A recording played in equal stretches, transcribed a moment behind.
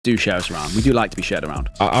Do share us around. We do like to be shared around.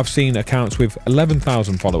 I've seen accounts with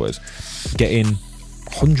 11,000 followers getting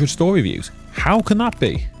 100 story views. How can that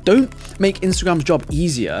be? Don't make Instagram's job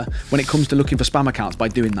easier when it comes to looking for spam accounts by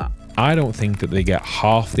doing that. I don't think that they get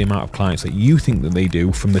half the amount of clients that you think that they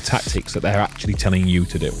do from the tactics that they're actually telling you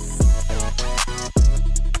to do.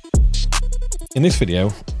 In this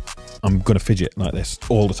video, I'm going to fidget like this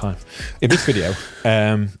all the time. In this video,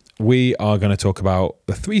 we are going to talk about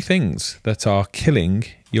the 3 things that are killing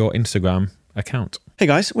your Instagram account. Hey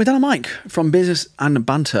guys, we're Dan and Mike from Business and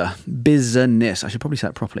Banter. Business. I should probably say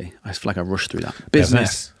it properly. I feel like I rushed through that.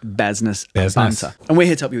 Business and Banter. And we're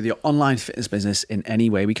here to help you with your online fitness business in any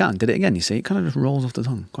way we can. Did it again, you see? It kind of just rolls off the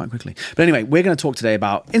tongue quite quickly. But anyway, we're going to talk today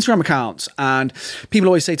about Instagram accounts. And people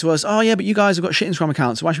always say to us, oh yeah, but you guys have got shit Instagram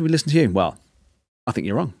accounts, so why should we listen to you? Well, I think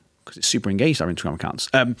you're wrong, because it's super engaged, our Instagram accounts.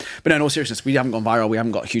 But no, in all seriousness, we haven't gone viral. We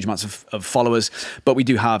haven't got huge amounts of followers, but we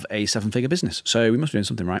do have a 7-figure business. So we must be doing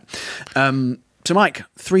something right. So Mike,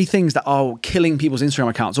 3 things that are killing people's Instagram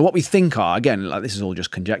accounts, or what we think are, again, like this is all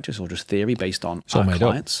just conjecture, it's all just theory based on our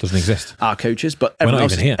clients. Doesn't exist. Our coaches, but everyone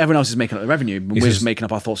else is making up the revenue. We're just making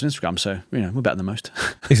up our thoughts on Instagram, so you know, we're better than most.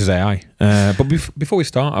 This is AI. But before we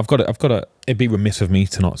start, I've got to, it'd be remiss of me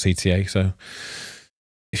to not CTA, so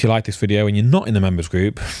if you like this video and you're not in the members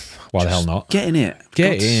group, why the hell not? Get in it.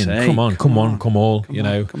 Get in. Come on. Come all. You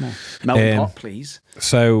know. Come on. Melting pot, please.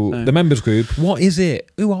 So the members group, what is it?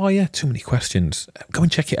 Who are you? Too many questions. Go and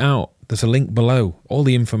check it out. There's a link below. All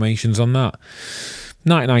the information's on that.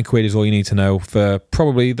 99 quid is all you need to know for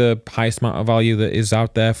probably the highest amount of value that is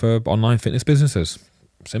out there for online fitness businesses.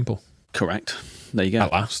 Simple. Correct. There you go.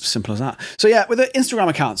 At last. Simple as that. So yeah, with the Instagram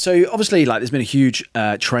account. So obviously, like, there's been a huge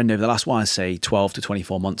trend over the last, I say, 12 to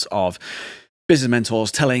 24 months of business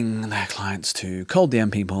mentors telling their clients to cold DM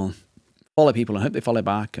people, follow people and hope they follow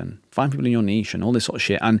back, and find people in your niche and all this sort of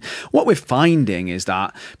shit. And what we're finding is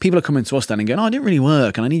that people are coming to us then and going, oh, it didn't really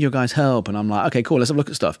work and I need your guys' help. And I'm like, okay, cool, let's have a look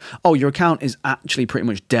at stuff. Oh, your account is actually pretty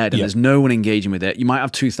much dead and there's no one engaging with it. You might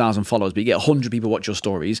have 2,000 followers, but you get 100 people watch your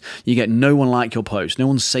stories. You get no one like your post, no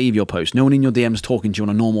one save your post, no one in your DMs talking to you on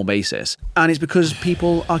a normal basis. And it's because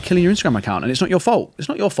people are killing your Instagram account, and it's not your fault. It's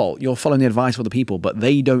not your fault. You're following the advice of other people, but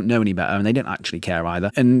they don't know any better and they don't actually care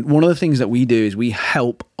either. And one of the things that we do is we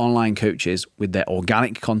help online coaches with their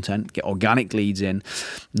organic content, get organic leads in,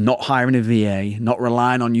 not hiring a VA, not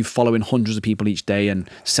relying on you following hundreds of people each day and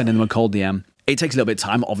sending them a cold DM. It takes a little bit of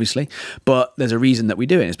time, obviously, but there's a reason that we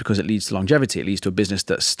do it. It's because it leads to longevity. It leads to a business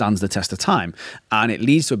that stands the test of time. And it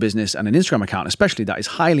leads to a business and an Instagram account, especially, that is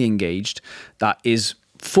highly engaged, that is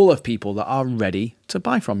full of people that are ready to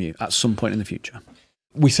buy from you at some point in the future.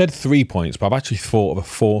 We said 3 points, but I've actually thought of a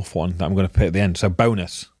 4th one that I'm going to put at the end. So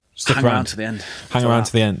bonus. Stick around. Hang around to the end. Hang around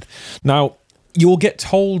to the end. Now, you'll get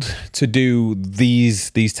told to do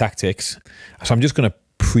these tactics. So I'm just going to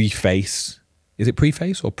preface. Is it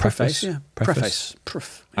preface or preface? Yeah. Preface.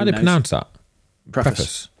 How do you pronounce that?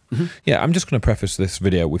 Preface. Yeah, I'm just going to preface this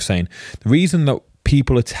video with saying the reason that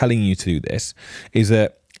people are telling you to do this is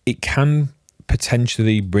that it can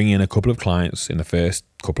potentially bring in a couple of clients in the first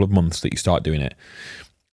couple of months that you start doing it.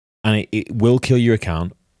 And it will kill your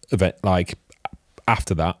account like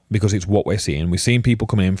after that, because it's what we're seeing. We're seeing people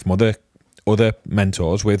coming in from other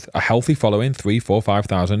mentors with a healthy following, 3, 4,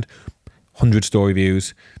 5,000, 100 story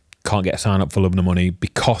views, can't get a sign up for love nor money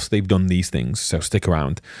because they've done these things. So stick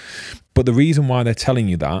around. But the reason why they're telling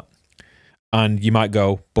you that, and you might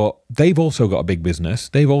go, but they've also got a big business,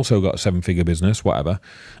 they've also got a 7-figure business, whatever,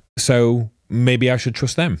 so maybe I should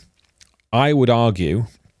trust them. I would argue,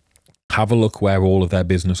 have a look where all of their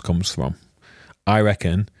business comes from. I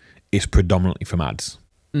reckon it's predominantly from ads.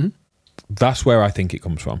 That's where I think it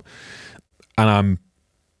comes from. And I'm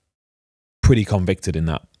pretty convicted in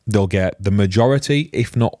that. They'll get the majority,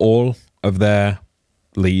 if not all, of their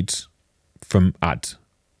leads from ads,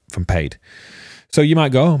 from paid. So you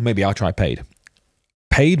might go, oh, maybe I'll try paid.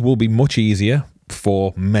 Paid will be much easier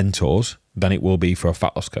for mentors than it will be for a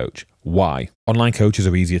fat loss coach. Why? Online coaches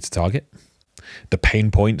are easier to target. The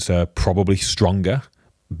pain points are probably stronger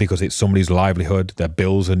because it's somebody's livelihood, their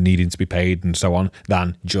bills are needing to be paid and so on,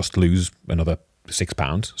 than just lose another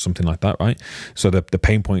 £6, something like that, right? So the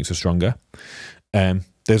pain points are stronger.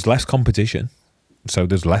 There's less competition, so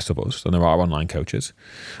there's less of us than there are online coaches.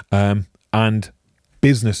 And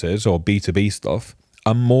businesses or B2B stuff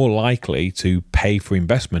are more likely to pay for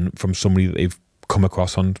investment from somebody that they've come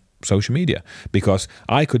across on social media, because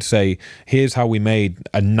I could say, here's how we made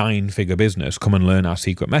a 9-figure business, come and learn our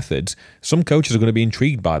secret methods. Some coaches are going to be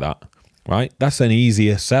intrigued by that, right? That's an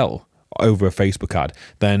easier sell over a Facebook ad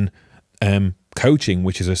than coaching,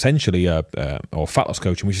 which is essentially or fat loss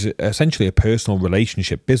coaching, which is essentially a personal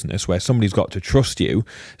relationship business where somebody's got to trust you,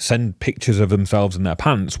 send pictures of themselves in their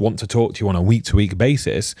pants, want to talk to you on a week-to-week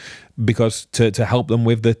basis, because to help them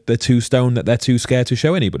with the 2 stone that they're too scared to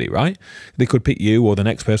show anybody, right? They could pick you or the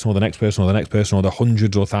next person or the next person or the next person or the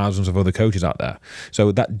hundreds or thousands of other coaches out there.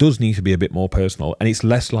 So that does need to be a bit more personal, and it's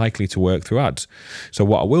less likely to work through ads. So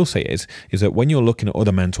what I will say is that when you're looking at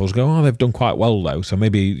other mentors, go, oh, they've done quite well though, so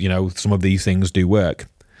maybe, you know, some of these things do work.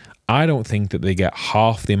 I don't think that they get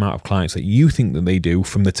half the amount of clients that you think that they do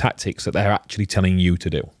from the tactics that they're actually telling you to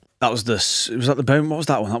do. That was was that the bone? What was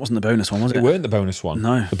that one? That wasn't the bonus one, was it? It weren't the bonus one.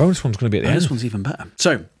 No. The bonus one's going to be at the end. This one's even better.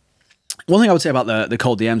 So, one thing I would say about the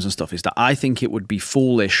cold DMs and stuff is that I think it would be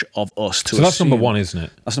foolish of us to. So that's number one, isn't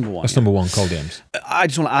it? That's number one. That's number one, cold DMs. I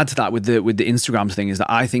just want to add to that with the Instagram thing is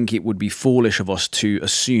that I think it would be foolish of us to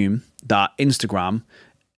assume that Instagram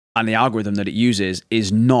and the algorithm that it uses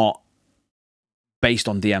is not based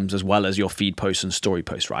on DMs as well as your feed posts and story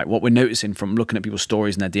posts, right? What we're noticing from looking at people's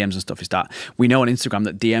stories and their DMs and stuff is that we know on Instagram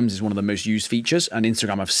that DMs is one of the most used features, and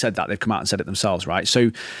Instagram have said that. They've come out and said it themselves, right?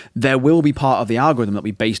 So there will be part of the algorithm that will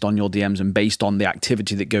be based on your DMs and based on the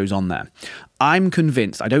activity that goes on there. I'm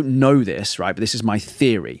convinced, I don't know this, right, but this is my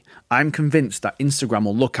theory. I'm convinced that Instagram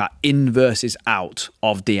will look at in versus out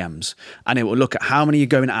of DMs, and it will look at how many are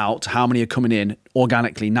going out, how many are coming in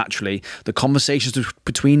organically, naturally. The conversations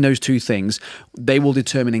between those two things, they will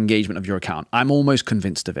determine engagement of your account. I'm almost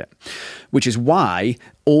convinced of it, which is why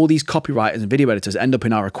all these copywriters and video editors end up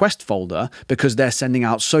in our request folder, because they're sending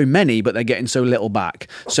out so many, but they're getting so little back.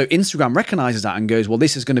 So Instagram recognizes that and goes, well,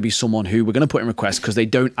 this is going to be someone who we're going to put in requests because they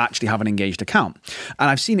don't actually have an engaged account. And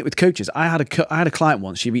I've seen it with coaches. I had a client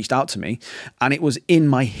once, she reached out to me and it was in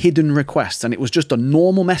my hidden requests, and it was just a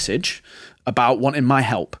normal message about wanting my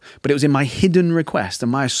help, but it was in my hidden request.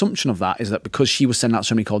 And my assumption of that is that because she was sending out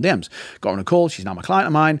so many cold DMs, got her on a call, she's now my client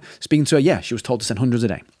of mine, speaking to her, yeah, she was told to send hundreds a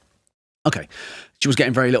day. Okay. She was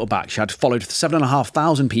getting very little back. She had followed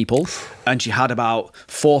 7,500 people and she had about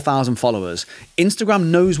 4,000 followers. Instagram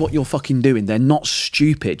knows what you're fucking doing. They're not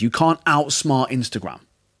stupid. You can't outsmart Instagram.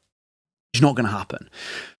 It's not going to happen.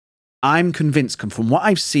 I'm convinced from what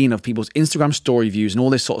I've seen of people's Instagram story views and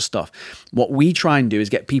all this sort of stuff, what we try and do is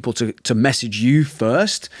get people to message you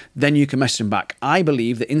first, then you can message them back. I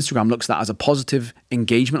believe that Instagram looks at that as a positive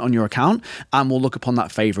engagement on your account and will look upon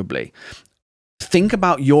that favorably. Think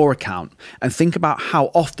about your account and think about how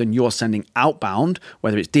often you're sending outbound,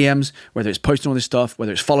 whether it's DMs, whether it's posting all this stuff,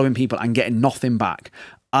 whether it's following people and getting nothing back.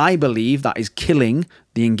 I believe that is killing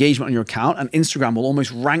the engagement on your account, and Instagram will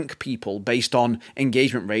almost rank people based on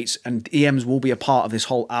engagement rates, and DMs will be a part of this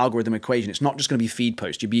whole algorithm equation. It's not just going to be feed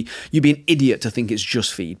posts. You'd be an idiot to think it's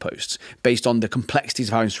just feed posts based on the complexities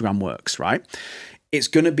of how Instagram works, right? It's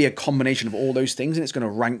going to be a combination of all those things, and it's going to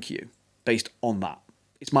rank you based on that.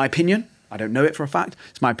 It's my opinion. I don't know it for a fact.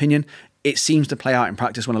 It's my opinion. It seems to play out in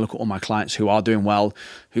practice when I look at all my clients who are doing well,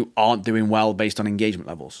 who aren't doing well based on engagement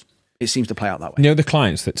levels. It seems to play out that way. You know, the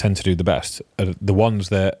clients that tend to do the best are the ones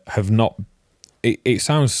that have not, it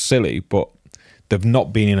sounds silly, but they've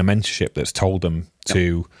not been in a mentorship that's told them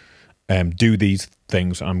to do these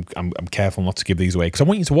things. I'm careful not to give these away because I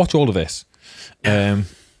want you to watch all of this.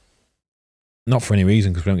 Not for any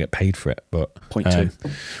reason because we don't get paid for it, but point two.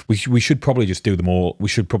 We should probably just do them all. We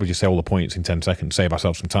should probably just say all the points in 10 seconds, save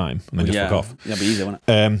ourselves some time, and then just fuck off. Yeah, be easier, wouldn't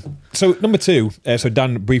it? So number two, so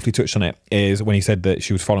Dan briefly touched on it, is when he said that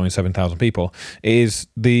she was following 7,000 people, is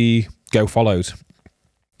the go follows.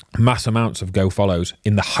 Mass amounts of go follows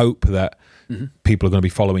in the hope that people are going to be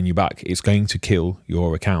following you back. It's going to kill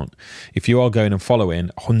your account. If you are going and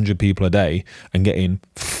following 100 people a day and getting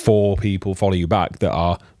 4 people follow you back that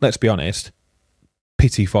are, let's be honest,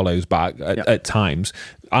 pity follows back at times.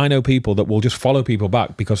 I know people that will just follow people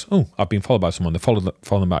back because, oh, I've been followed by someone, they follow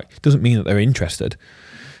them back. Doesn't mean that they're interested.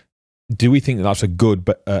 Do we think that that's a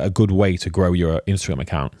good way to grow your Instagram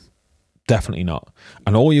account? Definitely not.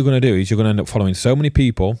 And all you're going to do is you're going to end up following so many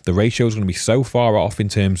people. The ratio is going to be so far off in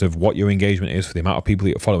terms of what your engagement is for the amount of people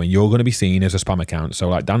that you're following. You're going to be seen as a spam account. So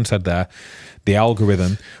like Dan said there, the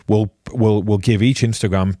algorithm will give each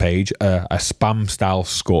Instagram page a spam style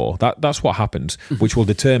score. That's what happens, which will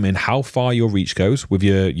determine how far your reach goes with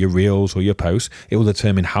your reels or your posts. It will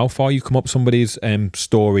determine how far you come up somebody's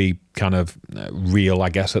story kind of reel, I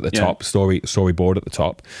guess, at the top, storyboard at the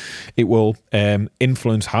top. It will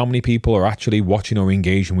influence how many people are actually watching or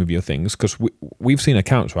engaging with your things, because we've seen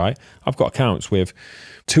accounts, right? I've got accounts with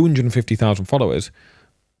 250,000 followers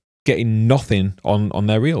getting nothing on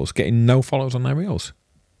their reels, getting no followers on their reels.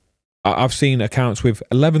 I've seen accounts with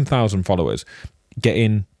 11,000 followers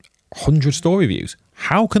getting 100 story views.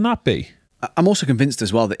 How can that be? I'm also convinced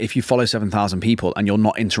as well that if you follow 7,000 people and you're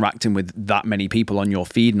not interacting with that many people on your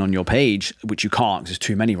feed and on your page, which you can't because there's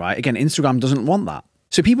too many, right? Again, Instagram doesn't want that.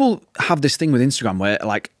 So people have this thing with Instagram where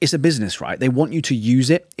like it's a business, right? They want you to use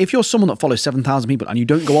it. If you're someone that follows 7,000 people and you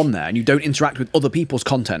don't go on there and you don't interact with other people's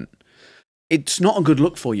content, it's not a good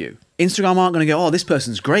look for you. Instagram aren't going to go, oh, this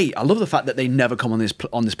person's great. I love the fact that they never come on this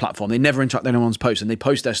platform. They never interact with anyone's posts and they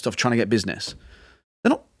post their stuff trying to get business.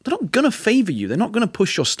 They're not going to favor you. They're not going to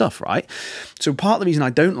push your stuff, right? So part of the reason I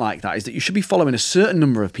don't like that is that you should be following a certain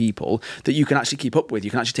number of people that you can actually keep up with, you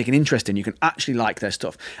can actually take an interest in, you can actually like their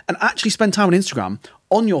stuff, and actually spend time on Instagram,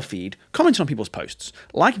 on your feed, commenting on people's posts,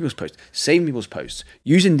 liking people's posts, saving people's posts,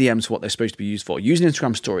 using DMs for what they're supposed to be used for, using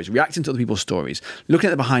Instagram stories, reacting to other people's stories, looking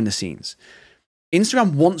at the behind the scenes.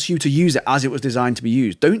 Instagram wants you to use it as it was designed to be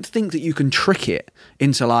used. Don't think that you can trick it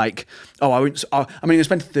into like, oh, I'm going to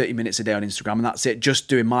spend 30 minutes a day on Instagram and that's it, just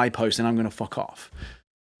doing my post and I'm going to fuck off.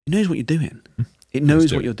 It knows what you're doing. It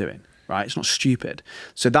knows what you're doing, right? It's not stupid.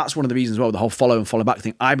 So that's one of the reasons why the whole follow and follow back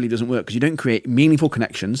thing, I believe, doesn't work because you don't create meaningful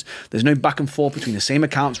connections. There's no back and forth between the same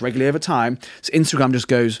accounts regularly over time. So Instagram just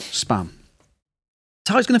goes spam. That's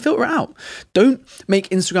how it's going to filter it out. Don't make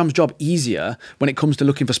Instagram's job easier when it comes to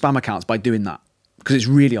looking for spam accounts by doing that. Because it's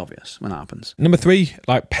really obvious when that happens. Number 3,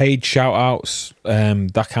 like paid shout outs,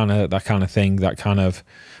 that kind of thing, that kind of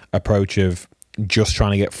approach of just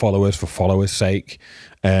trying to get followers for followers' sake,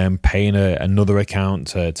 paying another account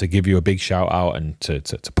to give you a big shout out and to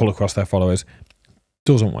pull across their followers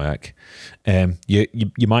doesn't work.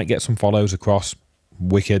 You might get some follows across,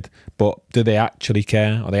 wicked, but do they actually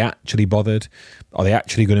care? Are they actually bothered? Are they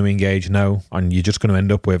actually going to engage? No. And you're just going to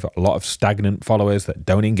end up with a lot of stagnant followers that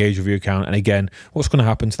don't engage with your account. And again, what's going to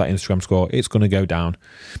happen to that Instagram score? It's going to go down.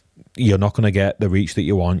 You're not going to get the reach that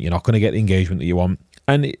you want. You're not going to get the engagement that you want.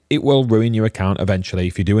 And it will ruin your account eventually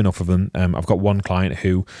if you do enough of them. I've got one client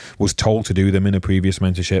who was told to do them in a previous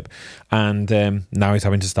mentorship, and now he's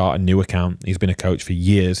having to start a new account. He's been a coach for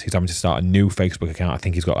years. He's having to start a new Facebook account. I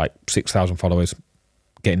think he's got like 6,000 followers,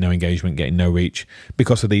 getting no engagement, getting no reach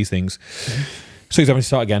because of these things. So he's having to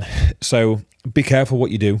start again. So be careful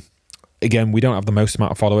what you do. Again, we don't have the most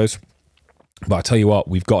amount of followers, but I tell you what,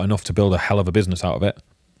 we've got enough to build a hell of a business out of it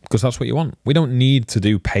because that's what you want. We don't need to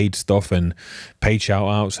do paid stuff and paid shout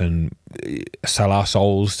outs and sell our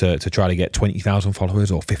souls to try to get 20,000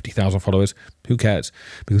 followers or 50,000 followers. Who cares?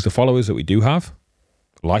 Because the followers that we do have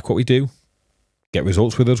like what we do, get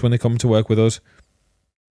results with us when they come to work with us,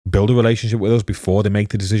 build a relationship with us before they make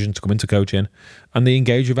the decision to come into coaching, and they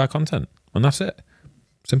engage with our content. And that's it.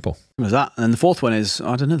 Simple. What was that? And then the fourth one is,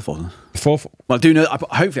 I don't know the fourth one. The fourth? Well, I do know,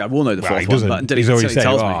 hopefully I will know the fourth one, but until he tells me.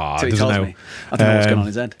 I don't know what's going on in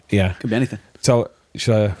his head. Yeah. Could be anything. So,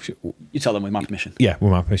 you tell them with my permission. Yeah,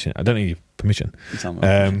 with my permission. I don't need your permission. You tell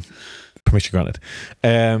them permission granted.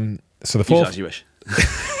 So the fourth... Use as you wish.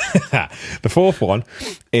 The fourth one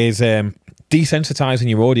is desensitizing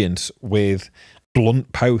your audience with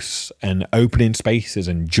blunt posts and opening spaces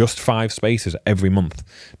and just 5 spaces every month.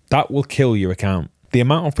 That will kill your account. The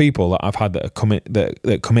amount of people that I've had that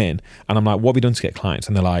come in and I'm like, what have you done to get clients?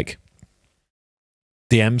 And they're like,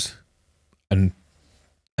 DMs and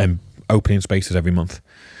opening spaces every month.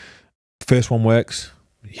 First one works.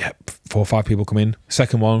 Yep, 4 or 5 people come in.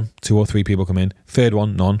 Second one, 2 or 3 people come in. Third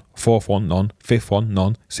one, none. Fourth one, none. Fifth one,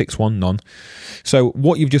 none. Sixth one, none. So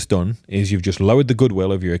what you've just done is you've just lowered the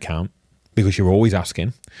goodwill of your account because you're always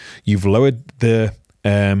asking. You've lowered the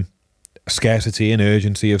scarcity and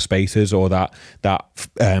urgency of spaces, or that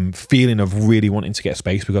feeling of really wanting to get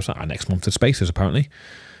space because next month there's spaces apparently.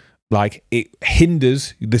 Like, it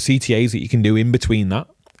hinders the CTAs that you can do in between that.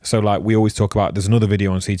 So like we always talk about, there's another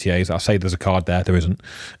video on CTAs. I'll say there's a card there isn't.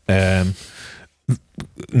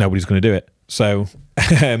 Nobody's going to do it. So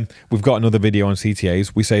we've got another video on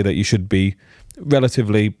CTAs. We say that you should be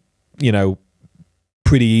relatively,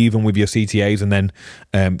 pretty even with your CTAs, and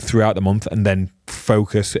then throughout the month, and then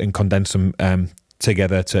focus and condense them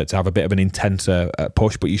together to have a bit of an intenser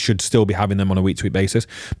push, but you should still be having them on a week-to-week basis.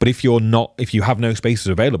 But if you have no spaces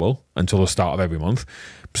available until the start of every month,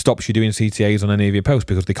 stops you doing CTAs on any of your posts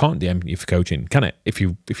because they can't DM you for coaching, can it? If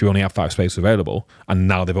you only have 5 spaces available and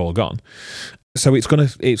now they've all gone. So it's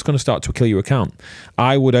gonna start to kill your account.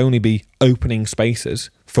 I would only be opening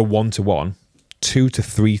spaces for one-to-one 2 to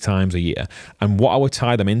 3 times a year. And what I would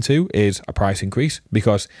tie them into is a price increase,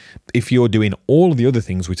 because if you're doing all of the other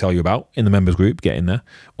things we tell you about in the members group, get in there,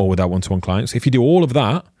 or with our one-to-one clients, if you do all of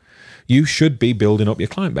that, you should be building up your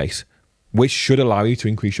client base, which should allow you to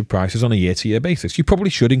increase your prices on a year-to-year basis. You probably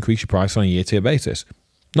should increase your price on a year-to-year basis.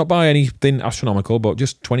 Not by anything astronomical, but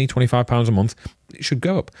just £20, £25 a month it should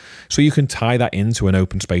go up. So you can tie that into an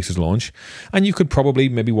open spaces launch, and you could probably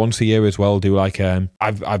maybe once a year as well do like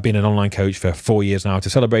I've been an online coach for 4 years now. To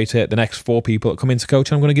celebrate it, the next 4 people that come into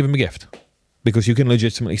coach, I'm going to give them a gift, because you can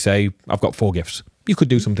legitimately say I've got 4 gifts. You could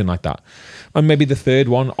do something like that. And maybe the third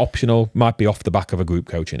one, optional, might be off the back of a group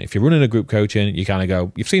coaching. If you're running a group coaching, you kind of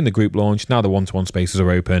go, you've seen the group launch, now the one-to-one spaces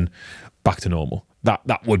are open, back to normal.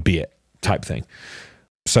 That would be it, type thing.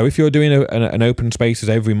 So if you're doing an open spaces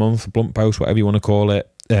every month, blunt post, whatever you want to call it,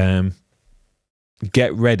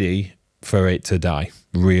 get ready for it to die,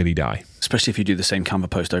 really die. Especially if you do the same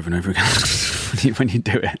Canva post over and over again when you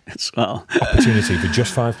do it as well. Opportunity for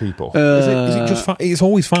just 5 people. Is it just 5? It's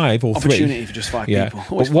always 5 or 3. Opportunity for just 5 people.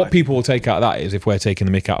 But what people will take out of that is if we're taking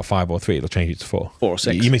the mick out of 5 or 3, they'll change it to 4. 4 or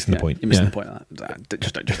 6. You're missing the point. You're missing the point of that.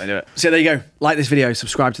 Just don't do it. So there you go. Like this video,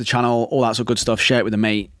 subscribe to the channel, all that sort of good stuff. Share it with a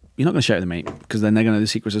mate. You're not going to share it with a mate because then they're going to know the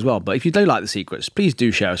secrets as well. But if you do like the secrets, please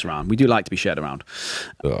do share us around. We do like to be shared around.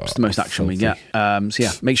 It's the most action we get. So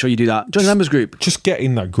yeah, make sure you do that. Join the members group. Just get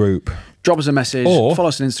in that group. Drop us a message. Or follow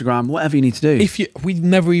us on Instagram. Whatever you need to do. We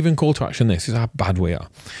never even call to action this. Is how bad we are.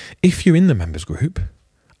 If you're in the members group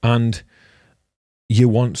and you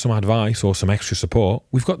want some advice or some extra support,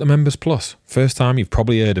 we've got the Members Plus. First time you've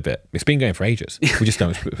probably heard of it. It's been going for ages. We just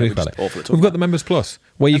don't speak about it. We've got the Members Plus,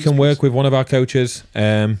 where you can work with one of our coaches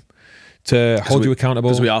to hold you accountable.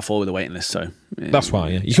 Because we are full with a waiting list, so that's why.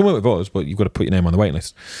 Yeah, you can work with us, but you've got to put your name on the waiting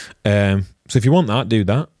list. So if you want that, do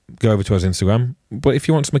that. Go over to us Instagram. But if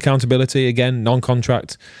you want some accountability, again,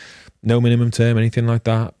 non-contract, no minimum term, anything like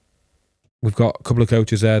that, we've got a couple of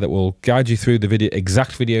coaches there that will guide you through the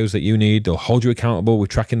exact videos that you need. They'll hold you accountable with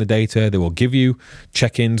tracking the data. They will give you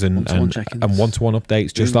check-ins and one-to-one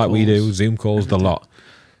updates, just like we do. Zoom calls, the lot.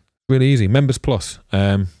 Really easy. Members Plus.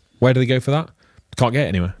 Where do they go for that? Can't get it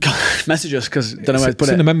anywhere. Message us because don't know where to put it.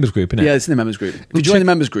 It's in the members group, isn't it? Yeah, it's in the members group. If you join the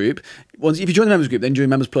members group, if you join the members group, then join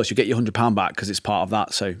Members Plus, you get your £100 back because it's part of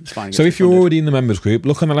that. So it's fine. So if you're already in the members group,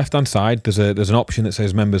 look on the left hand side. There's an option that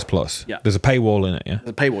says Members Plus. Yeah. There's a paywall in it. Yeah. There's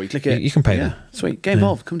a paywall. You click it. You can pay them. Sweet. Get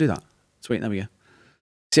involved. Come do that. Sweet. There we go.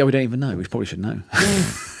 See how we don't even know. We probably should know.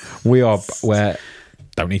 We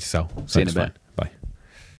don't need to sell. See you in a bit.